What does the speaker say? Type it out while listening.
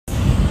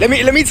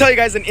Let me tell you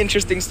guys an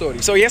interesting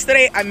story. So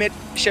yesterday I met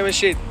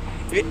Sasha.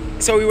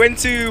 So we went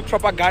to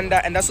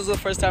propaganda, and this was the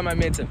first time I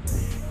met him.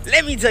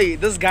 Let me tell you,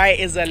 this guy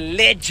is a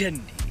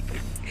legend.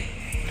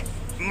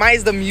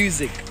 Mine's the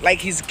music,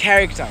 like his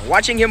character.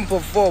 Watching him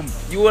perform,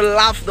 you will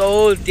laugh the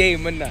whole day,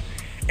 man.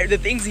 The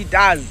things he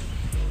does,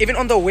 even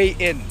on the way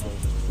in,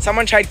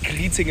 someone tried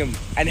greeting him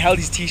and held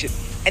his t-shirt,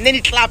 and then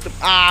he clapped him.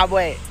 Ah,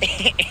 boy.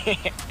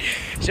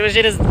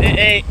 Shit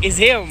is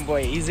him,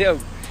 boy. He's him.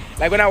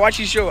 Like when I watch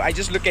his show, I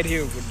just look at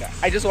him.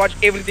 I just watch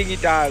everything he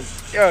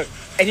does. Yo,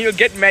 and he'll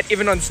get mad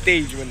even on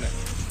stage, man.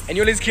 And he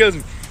always kills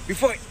me.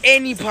 Before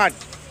any part,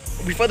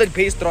 before the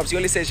bass drops, he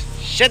always says,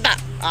 "Shut up."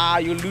 Ah,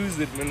 you lose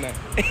it, man.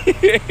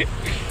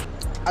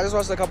 I just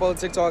watched a couple of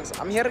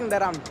TikToks. I'm hearing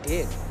that I'm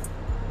dead.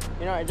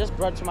 You know, it just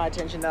brought to my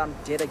attention that I'm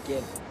dead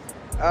again.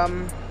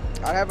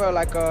 I have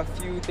a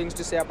few things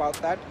to say about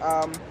that.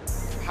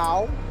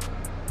 How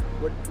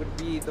would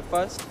be the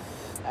first,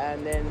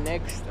 and then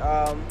next,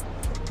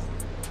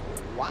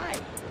 why?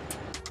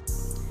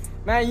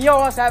 Man, yo,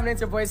 what's happening?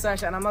 It's your boy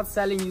Sasha, and I'm not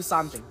selling you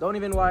something. Don't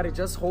even worry,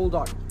 just hold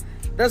on.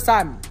 This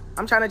time,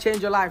 I'm trying to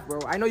change your life, bro.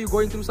 I know you're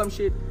going through some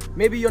shit.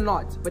 Maybe you're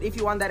not, but if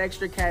you want that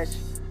extra cash,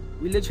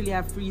 we literally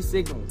have free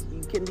signals.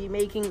 You can be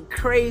making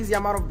crazy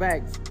amount of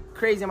bags.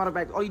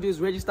 All you do is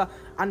register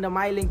under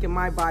my link in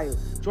my bio.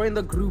 Join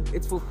the group.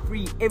 It's for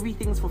free.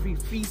 Everything's for free.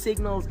 Free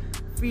signals,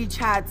 free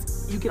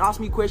chats. You can ask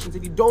me questions.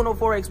 If you don't know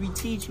Forex, we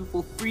teach you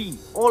for free.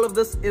 All of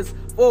this is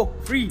for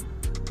free.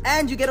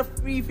 And you get a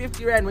free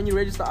 50 Rand when you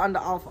register under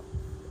Alpha.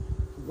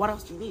 What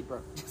else do you need,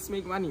 bro? Just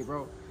make money,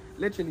 bro.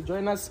 Literally,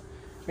 join us.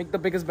 Make the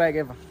biggest bag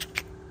ever.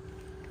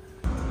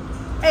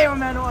 Hey,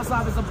 man, what's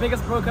up? It's the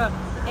biggest broker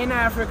in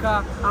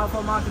Africa.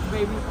 Alpha Markets,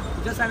 baby.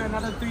 We just had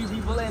another 3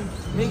 people in.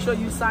 Make sure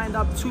you signed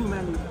up too,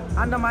 man.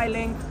 Under my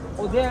link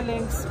or their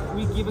links,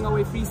 we're giving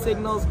away free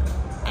signals.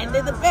 And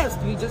they're the best.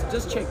 You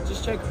just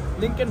check.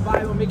 Link in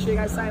bio. Make sure you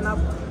guys sign up.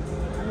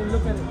 I mean,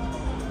 look at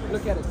it.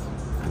 Look at it.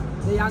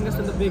 The youngest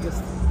and the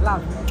biggest.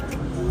 Love.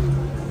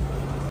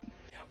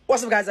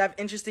 What's up, guys? I have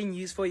interesting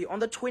news for you. On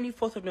the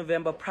 24th of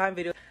November, Prime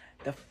Video,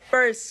 the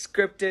first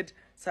scripted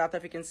South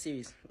African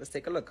series. Let's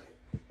take a look.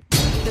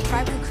 The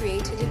tribe who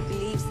created it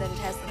believes that it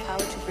has the power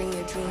to bring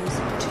your dreams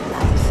to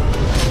life.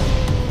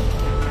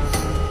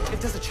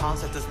 If there's a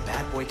chance that this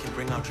bad boy can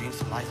bring our dreams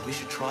to life, we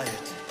should try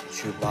it.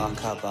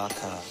 Chewbacca,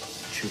 Baka.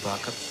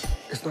 Chewbacca?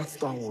 It's not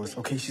Star Wars,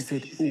 okay? She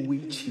said,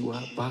 Uwi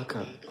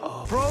Chewbacca.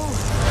 Oh. Bro!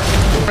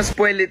 I don't want to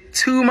spoil it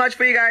too much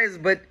for you guys,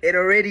 but it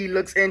already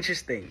looks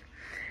interesting.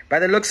 By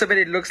the looks of it,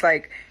 it looks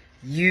like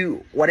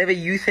whatever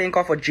you think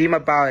of or dream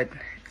about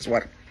is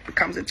what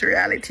becomes into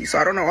reality. So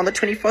I don't know, on the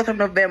 24th of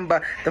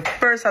November, the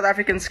first South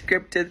African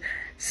scripted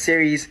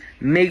series.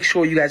 Make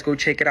sure you guys go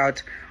check it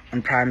out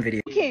on Prime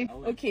Video.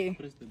 Okay.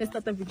 Let's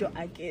start the video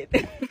again.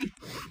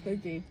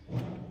 Okay.